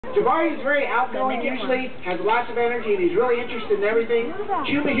Jabari is very outgoing usually, has lots of energy, and he's really interested in everything.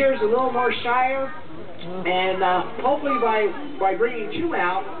 Chuma here is a little more shyer. And hopefully by bringing Chuma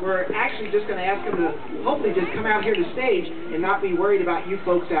out, we're actually just going to ask him to hopefully just come out here to stage and not be worried about you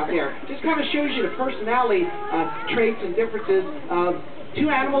folks out there. Just kind of shows you the personality traits and differences of two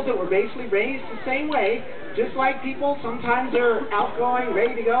animals that were basically raised the same way. Just like people, sometimes they're outgoing,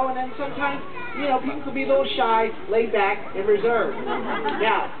 ready to go, and then sometimes, you know, people can be a little shy, laid back, and reserved.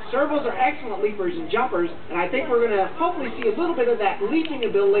 Now, Servals are excellent leapers and jumpers, and I think we're going to hopefully see a little bit of that leaping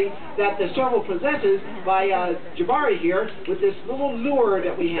ability that the Serval possesses by Jabari here with this little lure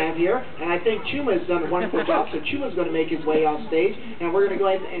that we have here. And I think Chuma's done a wonderful job, so Chuma's going to make his way off stage, and we're going to go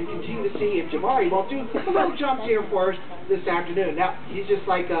ahead and continue to see if Jabari won't do a little jumps here for us this afternoon. Now, he's just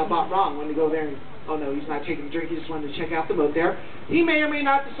like Bob Wrong when to go there and oh no, he's not taking a drink, he just wanted to check out the boat there. He may or may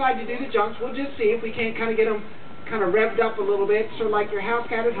not decide to do the jumps. We'll just see if we can't kind of get him kind of revved up a little bit. Sort of like your house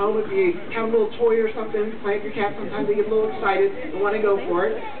cat at home, if you have a little toy or something, play with your cat, sometimes they get a little excited and want to go for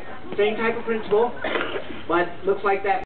it. Same type of principle, but looks like that